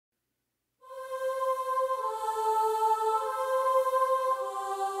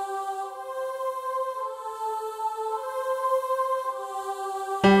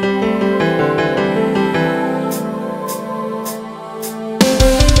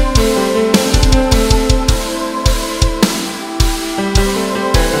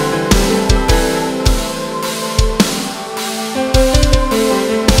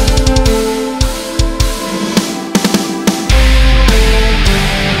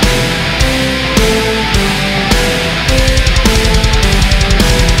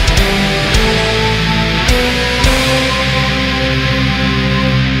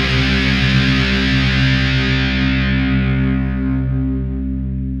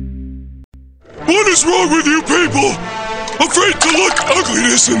is wrong with you people? Afraid to look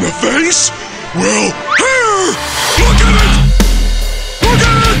ugliness in the face? Well, here! Look at it! Look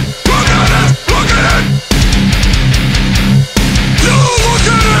at it! Look at it! Look at it! Yo, look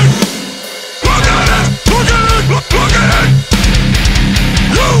at it! Look at it! Look at it! Look at it!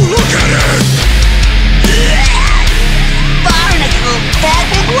 Yo, look at it! Barnacle,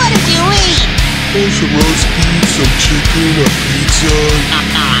 Patrick, what did you eat? Oh, some roast beef, some chicken, a pizza.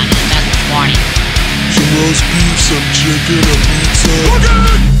 That's this morning. Some roast beef, some chicken, a pizza. Look at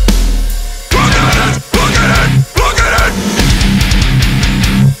it! Look at it! Look at it! Look at it!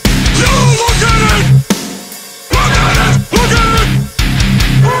 Yo, look at it! Look at it! Look at it!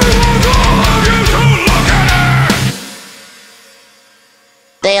 I want all of you to look at it!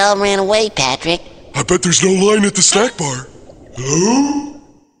 They all ran away, Patrick. I bet there's no line at the snack bar. Hello?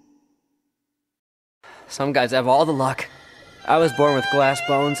 Some guys have all the luck. I was born with glass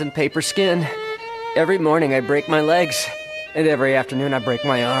bones and paper skin. Every morning I break my legs, and every afternoon I break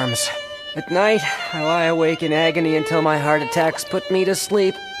my arms. At night, I lie awake in agony until my heart attacks put me to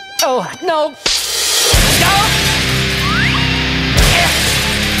sleep. Oh, no! No!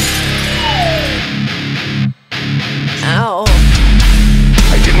 Ow.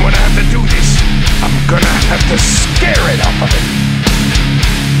 I didn't want to have to do this. I'm gonna have to scare it off of it.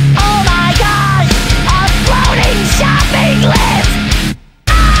 Oh my gosh! A floating shopping list!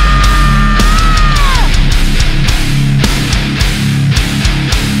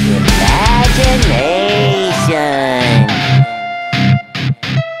 Imagination.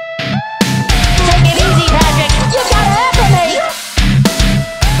 Take it easy, Patrick. You gotta help me.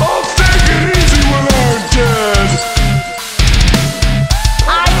 I'll take it easy when I'm dead. I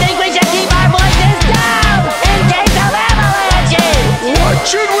think we should keep our voices down in case of avalanches. What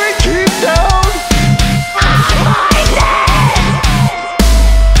should we keep down? Our voices.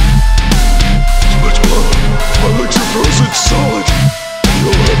 SpongeBob, my legs are frozen solid.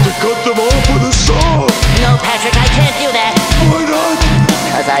 You'll have to cut them off with a saw. No, Patrick, I can't do that. Why not?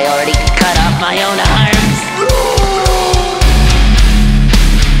 Because I already cut off my own arms.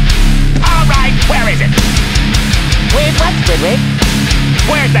 All right, where is it? Where's what, Squidward?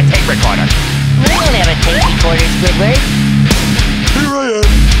 Where's the tape recorder? We don't have a tape recorder, Squidward. Here I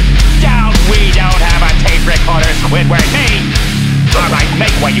am. We don't have a tape recorder, Squidward. Hey! All right,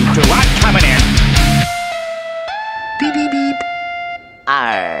 make way, you two. I'm coming in. Beep, beep, beep.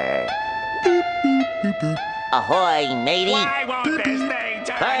 Arr. Beep, beep, beep, beep. Ahoy, matey. Why won't this thing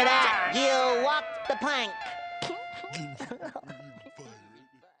turn For that, on? you walk the plank.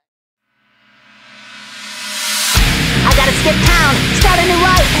 I gotta skip town, start a new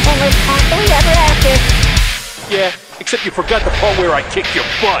life, and live happily ever after. Yeah, except you forgot the part where I kicked your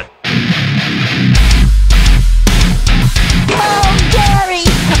butt. Oh, Gary!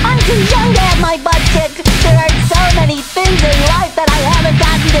 I'm too young to have my butt kicked. There are so many things in life that I haven't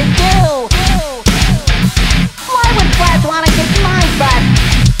gotten to do. Why would F.L.A.T.S want to kick my butt?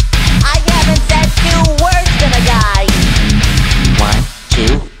 I haven't said 2 words to the guy.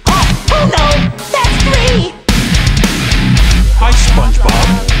 1, 2. Oh no! That's 3! Hi, SpongeBob.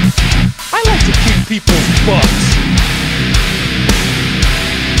 I like to kick people's butts.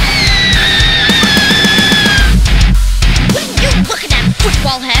 Will you look at that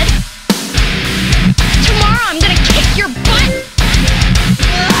football head? Tomorrow I'm gonna kick your butt!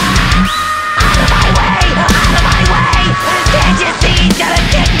 Out of my way! Out of my way! Can't you see he's gonna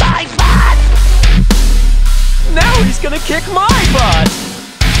kick my butt? Now he's gonna kick my butt!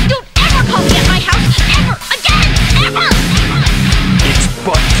 Don't ever call me at my house! Ever! Again! Ever! It's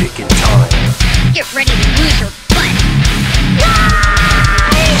butt kicking time. Get ready to lose your butt!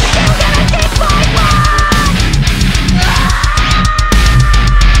 He's still gonna kick my butt!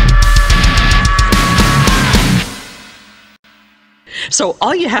 So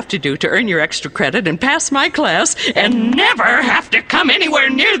all you have to do to earn your extra credit and pass my class and never have to come anywhere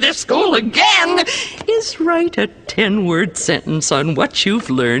near this school again is write a 10-word sentence on what you've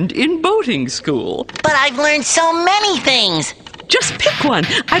learned in boating school. But I've learned so many things. Just pick one.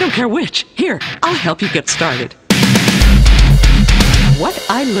 I don't care which. Here, I'll help you get started. What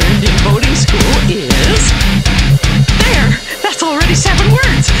I learned in boating school is... There! That's already 7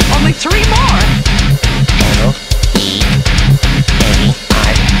 words. Only 3 more.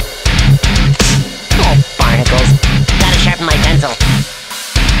 Oh, barnacles. Gotta sharpen my pencil.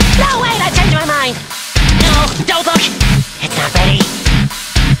 No, wait, I changed my mind. No, don't look. It's not ready.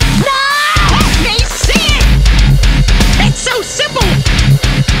 No! Let me see it! It's so simple!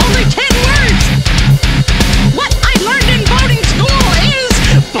 Only 10 words! What I learned in boating school is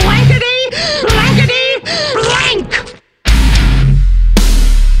blankety, blankety, blank!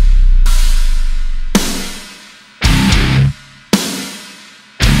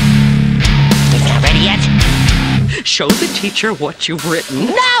 show the teacher what you've written.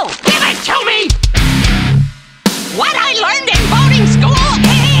 No! Give it to me! What I learned in boarding school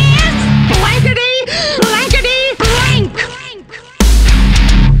is... blankety blank!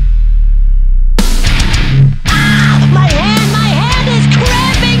 Ah! My hand is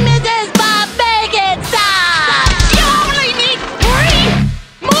cramping, Mrs. Bob! Make it stop! You only need 3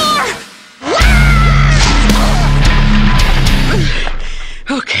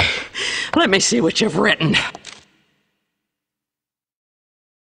 more! Okay, let me see what you've written.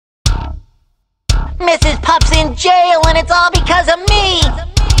 Mrs. Puff's in jail and it's all because of me!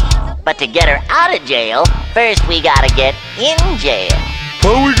 But to get her out of jail, first we gotta get in jail.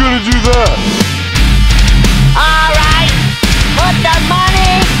 How are we gonna do that? Alright, put the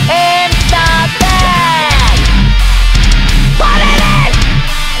money in the bag! Put it in!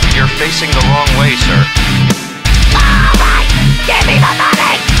 You're facing the wrong way, sir. Alright, give me the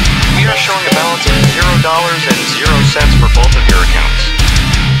money! We are showing a balance of $0.00 for both of your accounts.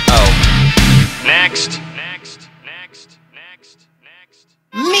 Oh. Next.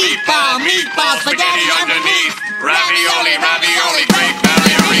 Meatball, spaghetti underneath, ravioli,